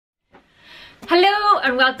Hello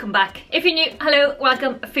and welcome back. If you're new, hello,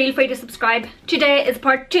 welcome, feel free to subscribe. Today is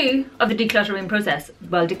part 2 of the decluttering process.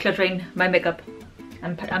 Well, decluttering my makeup.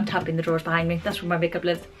 I'm tapping the drawers behind me, that's where my makeup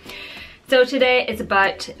lives. So today is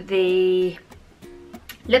about the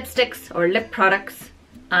lipsticks or lip products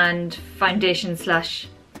and foundation slash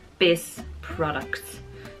base products.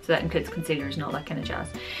 So that includes concealers and all that kind of jazz.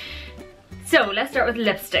 So let's start with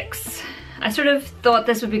lipsticks. I sort of thought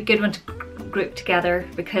this would be a good one to group together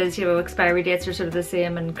because, you know, expiry dates are sort of the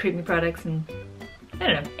same and creamy products, and I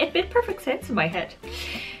don't know, it made perfect sense in my head.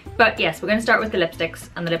 But yes, we're going to start with the lipsticks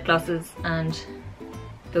and the lip glosses and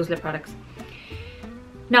those lip products.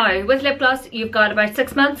 Now, with lip gloss, you've got about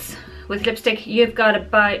 6 months. With lipstick, you've got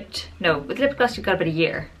about, no, with lip gloss, you've got about a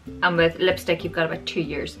year. And with lipstick, you've got about 2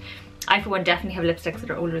 years. I, for one, definitely have lipsticks that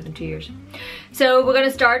are older than 2 years. So we're going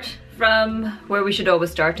to start from where we should always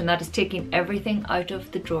start, and that is taking everything out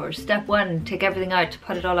of the drawers. Step 1, take everything out,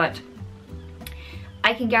 put it all out.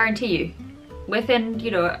 I can guarantee you, within, you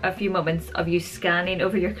know, a few moments of you scanning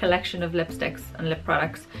over your collection of lipsticks and lip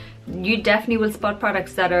products, you definitely will spot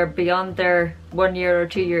products that are beyond their 1 year or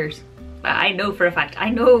 2 years. I know for a fact, I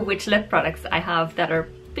know which lip products I have that are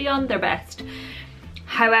beyond their best.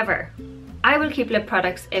 However, I will keep lip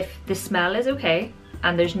products if the smell is okay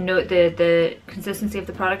and there's no, the consistency of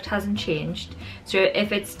the product hasn't changed. So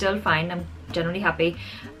if it's still fine, I'm generally happy,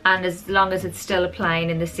 and as long as it's still applying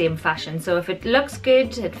in the same fashion. So if it looks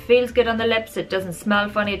good, it feels good on the lips, it doesn't smell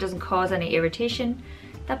funny, it doesn't cause any irritation,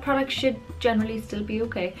 that product should generally still be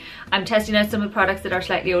okay. I'm testing out some of the products that are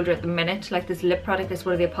slightly older at the minute, like this lip product, this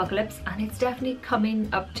one of the Apocalypse, and it's definitely coming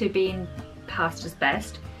up to being past its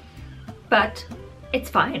best. But it's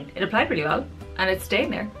fine, it applied really well and it's staying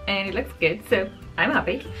there and it looks good, so I'm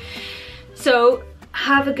happy. So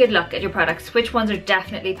have a good look at your products, which ones are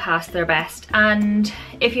definitely past their best, and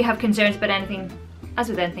if you have concerns about anything, as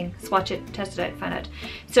with anything, swatch it, test it out, find out.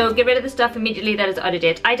 So get rid of the stuff immediately that is out of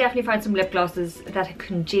date. I definitely found some lip glosses that had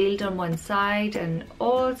congealed on one side and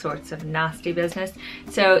all sorts of nasty business,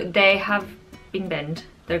 so they have been binned,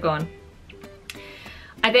 they're gone.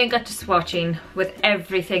 I then got to swatching with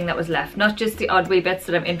everything that was left, not just the odd wee bits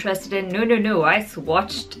that I'm interested in. No, I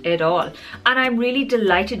swatched it all. And I'm really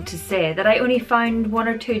delighted to say that I only found 1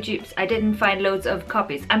 or 2 dupes. I didn't find loads of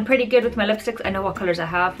copies. I'm pretty good with my lipsticks. I know what colours I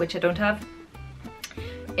have, which I don't have.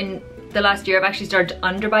 In the last year, I've actually started to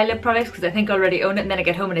underbuy lip products because I think I already own it, and then I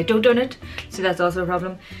get home and I don't own it. So that's also a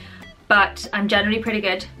problem. But I'm generally pretty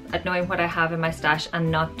good at knowing what I have in my stash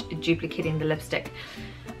and not duplicating the lipstick.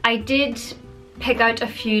 I did pick out a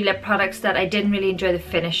few lip products that I didn't really enjoy the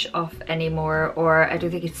finish of anymore, or I don't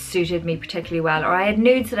think it suited me particularly well, or I had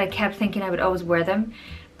nudes that I kept thinking I would always wear them,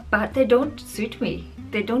 but they don't suit me.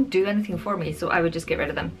 They don't do anything for me, so I would just get rid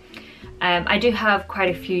of them. I do have quite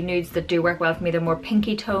a few nudes that do work well for me. They're more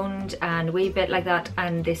pinky toned and a wee bit like that,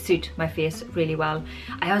 and they suit my face really well.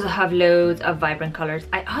 I also have loads of vibrant colours.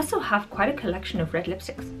 I also have quite a collection of red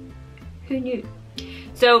lipsticks. Who knew?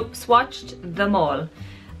 So swatched them all.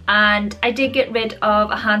 And I did get rid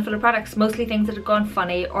of a handful of products, mostly things that had gone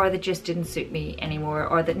funny or that just didn't suit me anymore,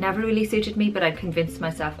 or that never really suited me but I'd convinced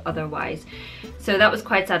myself otherwise. So that was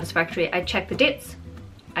quite satisfactory. I checked the dates,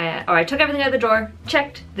 or I took everything out of the drawer,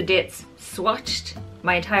 checked the dates, swatched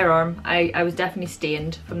my entire arm. I was definitely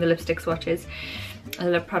stained from the lipstick swatches, the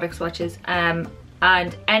lip product swatches, and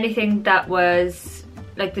anything that was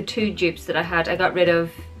like the 2 dupes that I had, I got rid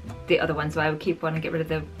of the other one, so I would keep one and get rid of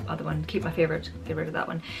the other one, keep my favourite, get rid of that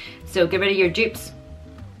one. So get rid of your dupes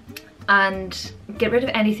and get rid of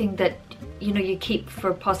anything that, you know, you keep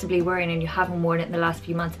for possibly wearing and you haven't worn it in the last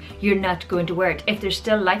few months. You're not going to wear it. If there's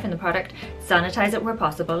still life in the product, sanitize it where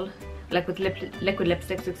possible. Like with liquid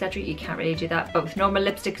lipsticks, etc., you can't really do that, but with normal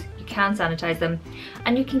lipsticks you can sanitize them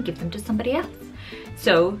and you can give them to somebody else.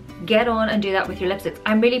 So get on and do that with your lipsticks.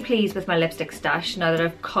 I'm really pleased with my lipstick stash now that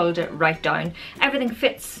I've culled it right down. Everything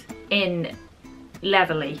fits in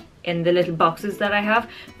levelly in the little boxes that I have.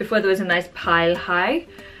 Before there was a nice pile high.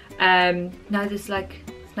 Now there's like,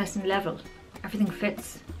 it's nice and level. Everything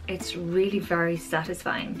fits. It's really very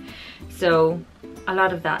satisfying. So a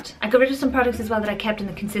lot of that. I got rid of some products as well that I kept and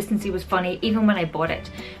the consistency was funny even when I bought it.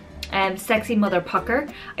 Sexy Mother Pucker.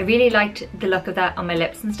 I really liked the look of that on my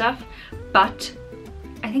lips and stuff, but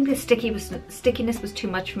I think the stickiness was too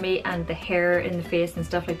much for me, and the hair in the face and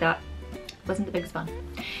stuff like that wasn't the biggest fan.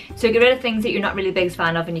 So get rid of things that you're not really the biggest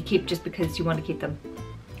fan of and you keep just because you want to keep them.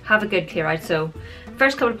 Have a good clear out. So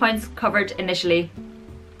first couple of points covered initially.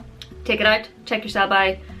 Take it out, check your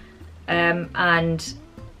sell-by, and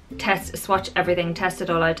swatch everything, test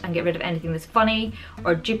it all out and get rid of anything that's funny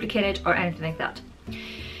or duplicated or anything like that.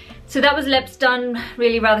 So that was lips done,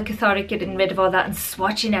 really rather cathartic, getting rid of all that and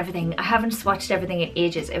swatching everything. I haven't swatched everything in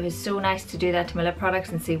ages. It was so nice to do that to my lip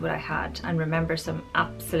products and see what I had and remember some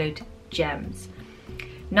absolute gems.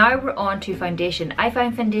 Now we're on to foundation. I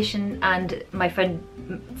find foundation and my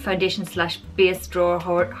foundation slash base drawer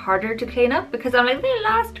harder to clean up because I'm like, they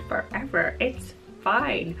last forever. It's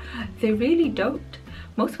fine. They really don't.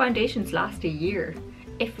 Most foundations last a year,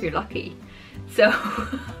 if you're lucky. So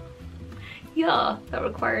yeah, that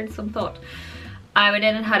required some thought. I went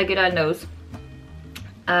in and had a good old nose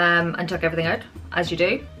and took everything out, as you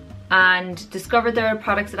do, and discovered there are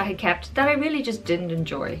products that I had kept that I really just didn't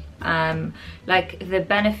enjoy. Like the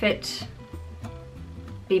Benefit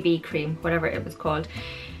BB cream, whatever it was called.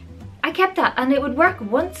 I kept that and it would work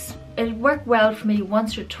once, it would work well for me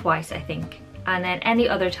once or twice, I think. And then any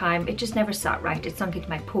other time it just never sat right. It sunk into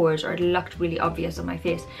my pores or it looked really obvious on my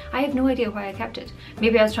face. I have no idea why I kept it.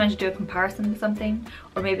 Maybe I was trying to do a comparison with something,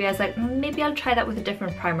 or maybe I was like, maybe I'll try that with a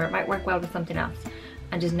different primer, it might work well with something else,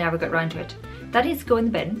 and just never got around to it. That needs to go in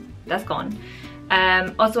the bin, that's gone.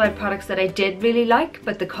 Also I had products that I did really like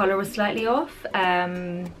but the colour was slightly off,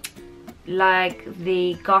 like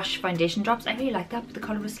the Gosh foundation drops. I really like that but the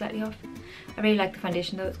colour was slightly off. I really like the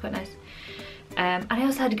foundation though, it's quite nice. And I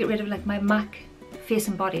also had to get rid of like my MAC face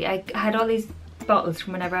and body. I had all these bottles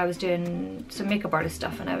from whenever I was doing some makeup artist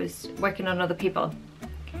stuff and I was working on other people,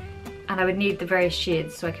 and I would need the various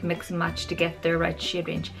shades so I can mix and match to get the right shade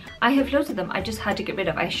range. I have loads of them I just had to get rid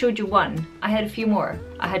of. I showed you one, I had a few more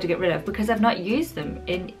I had to get rid of because I've not used them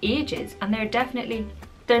in ages, and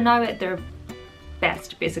they're now at their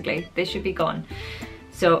best basically. They should be gone.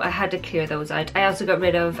 So I had to clear those out. I also got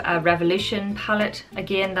rid of a Revolution palette,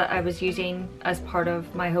 again, that I was using as part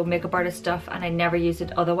of my whole makeup artist stuff, and I never used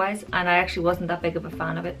it otherwise, and I actually wasn't that big of a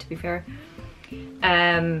fan of it, to be fair.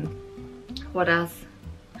 What else?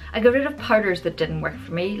 I got rid of powders that didn't work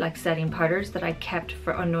for me, like setting powders that I kept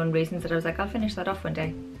for unknown reasons that I was like, I'll finish that off one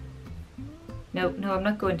day. No, I'm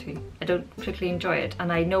not going to. I don't particularly enjoy it,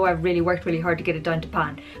 and I know I've really worked really hard to get it down to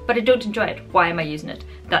pan, but I don't enjoy it. Why am I using it?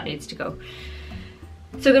 That needs to go.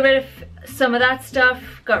 So got rid of some of that stuff,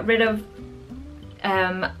 got rid of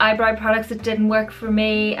eyebrow products that didn't work for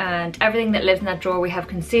me, and everything that lives in that drawer. We have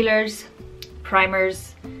concealers,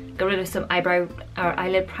 primers, got rid of some eyebrow or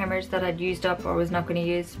eyelid primers that I'd used up or was not going to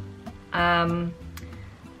use.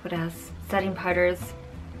 What else? Setting powders,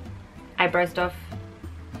 eyebrow stuff.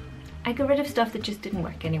 I got rid of stuff that just didn't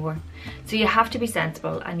work anymore. So you have to be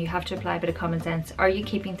sensible and you have to apply a bit of common sense. Are you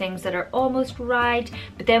keeping things that are almost right,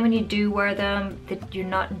 but then when you do wear them, that you're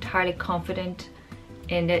not entirely confident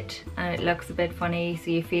in it and it looks a bit funny, so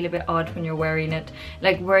you feel a bit odd when you're wearing it.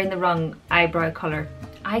 Like wearing the wrong eyebrow colour.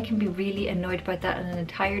 I can be really annoyed about that in an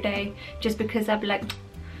entire day, just because I'll be like,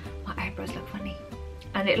 my eyebrows look funny.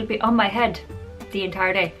 And it'll be on my head the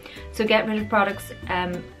entire day. So get rid of products,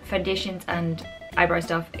 foundations and eyebrow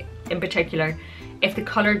stuff in particular. If the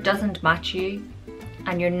colour doesn't match you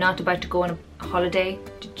and you're not about to go on a holiday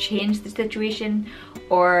to change the situation,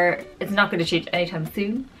 or it's not going to change anytime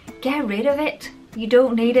soon, get rid of it. You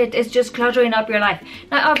don't need it. It's just cluttering up your life.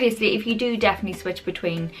 Now obviously if you do definitely switch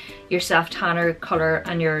between your self-tanner colour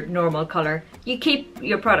and your normal colour, you keep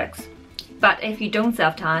your products. But if you don't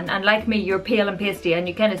self-tan, and like me you're pale and pasty and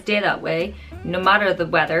you kind of stay that way no matter the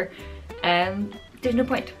weather, there's no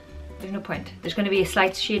point. There's no point. There's going to be a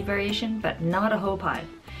slight shade variation, but not a whole pile.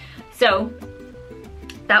 So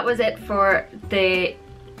that was it for the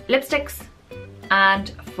lipsticks and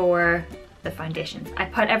for the foundations. I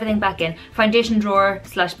put everything back in. Foundation drawer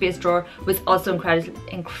slash base drawer was also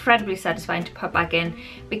incredibly satisfying to put back in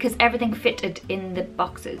because everything fitted in the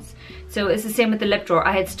boxes. So it's the same with the lip drawer.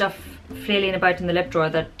 I had stuff flailing about in the lip drawer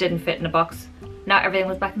that didn't fit in a box. Now everything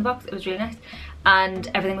was back in the box. It was really nice. And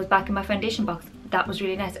everything was back in my foundation box. That was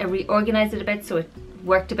really nice. I reorganized it a bit so it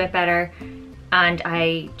worked a bit better, and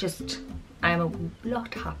I'm a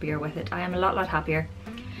lot happier with it. I am a lot happier.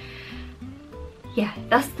 Yeah,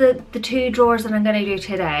 that's the two drawers that I'm going to do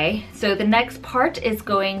today. So the next part is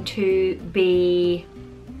going to be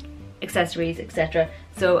accessories, etc.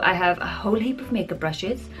 So I have a whole heap of makeup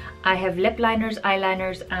brushes. I have lip liners,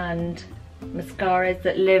 eyeliners and mascaras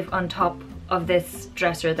that live on top of this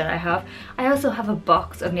dresser that I have. I also have a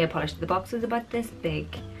box of nail polish. The box is about this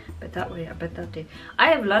big, but that way, I bet that too. I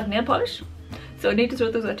have a lot of nail polish, so I need to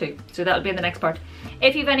sort those out too. So that'll be in the next part.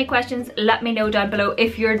 If you have any questions, let me know down below.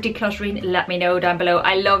 If you're decluttering, let me know down below.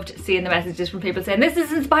 I loved seeing the messages from people saying, this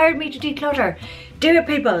has inspired me to declutter. Do it,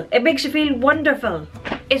 people. It makes you feel wonderful.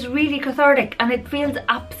 It's really cathartic and it feels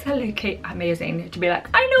absolutely amazing to be like,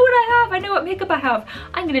 I know what I have, I know what makeup I have.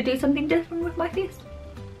 I'm gonna do something different with my face.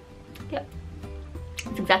 Yep.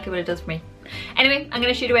 It's exactly what it does for me. Anyway, I'm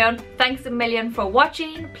gonna shoot away on. Thanks a million for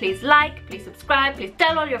watching. Please like, please subscribe, please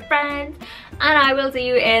tell all your friends, and I will see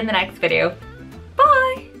you in the next video.